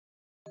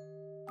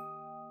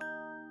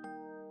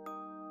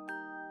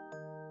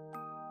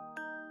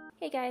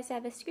Hey guys, I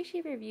have a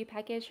squishy review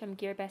package from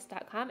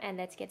Gearbest.com and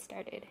let's get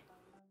started.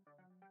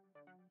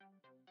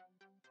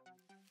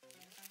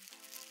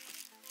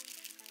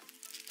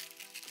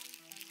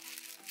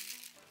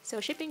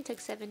 So shipping took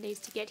 7 days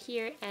to get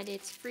here and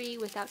it's free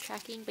without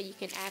tracking, but you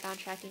can add on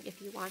tracking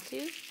if you want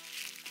to.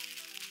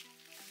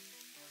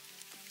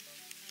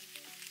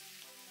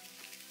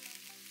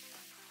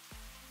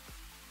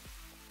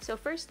 So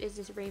first is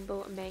this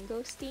rainbow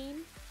mango stain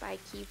by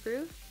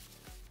Brew.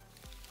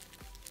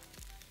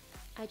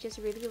 I just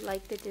really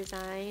like the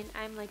design.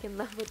 I'm like in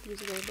love with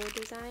these rainbow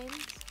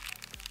designs.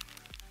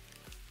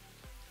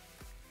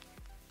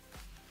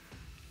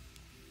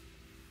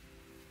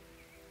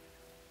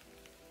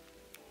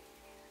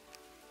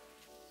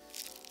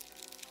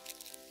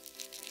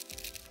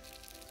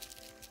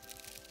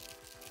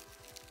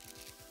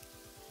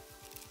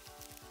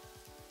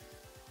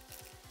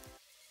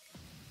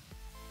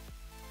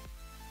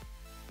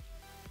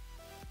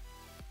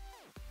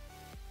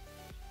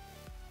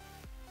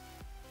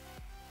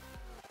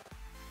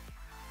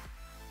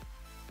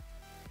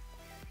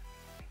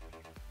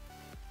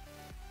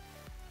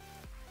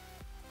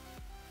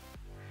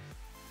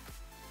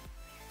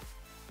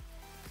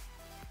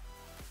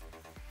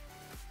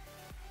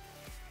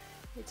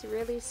 It's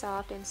really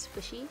soft and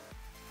squishy.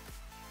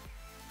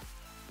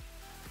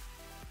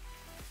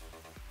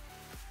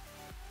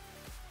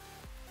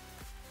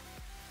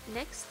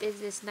 Next is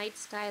this night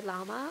sky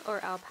llama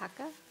or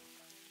alpaca.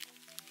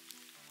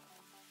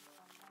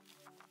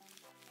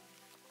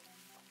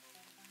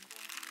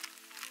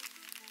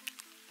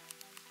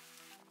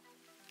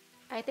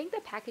 I think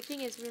the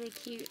packaging is really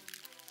cute.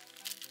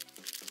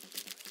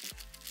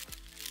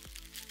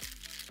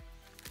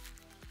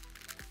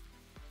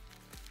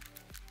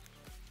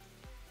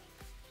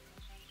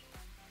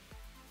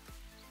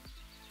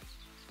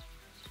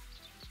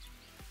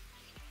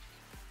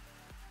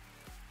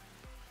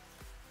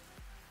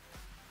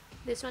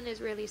 This one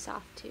is really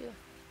soft too.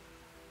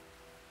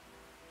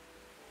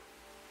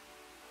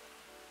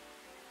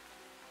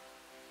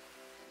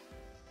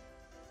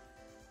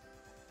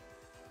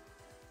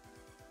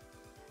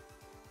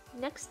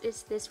 Next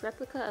is this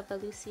replica of a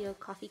Lucio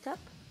coffee cup.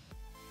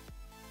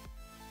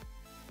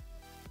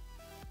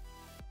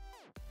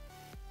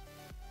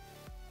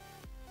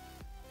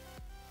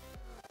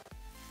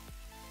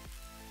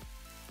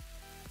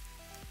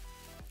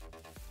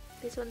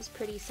 This one's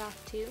pretty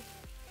soft too.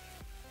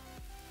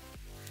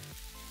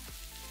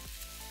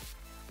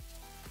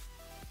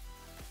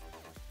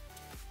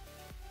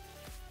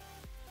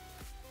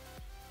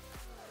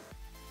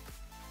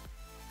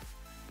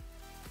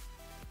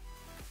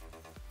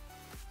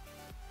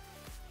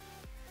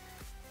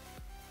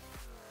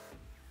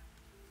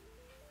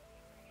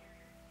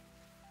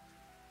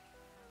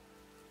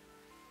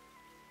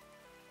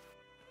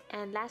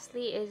 And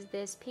lastly is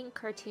this pink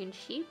cartoon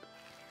sheep.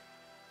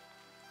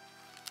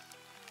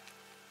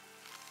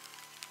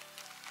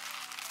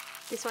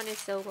 This one is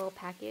so well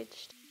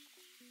packaged.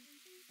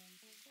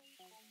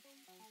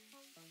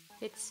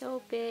 It's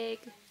so big.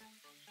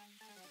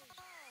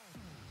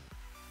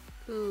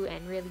 Ooh,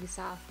 and really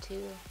soft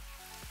too.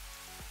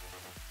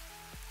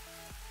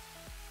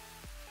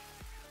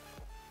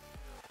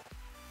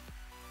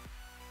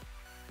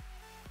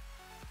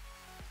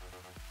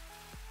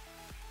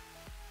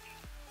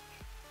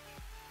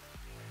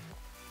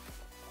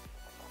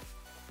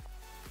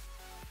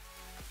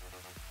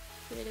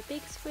 Give it a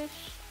big squish.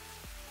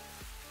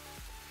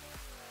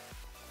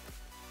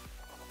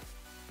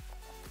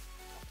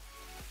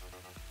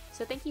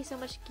 So thank you so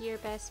much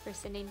Gearbest for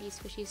sending these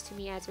squishies to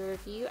me as a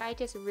review. I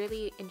just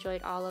really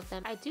enjoyed all of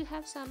them. I do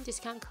have some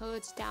discount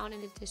codes down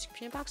in the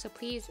description box, so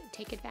please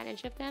take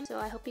advantage of them. So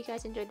I hope you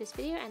guys enjoyed this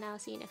video and I'll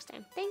see you next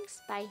time. Thanks,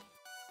 bye!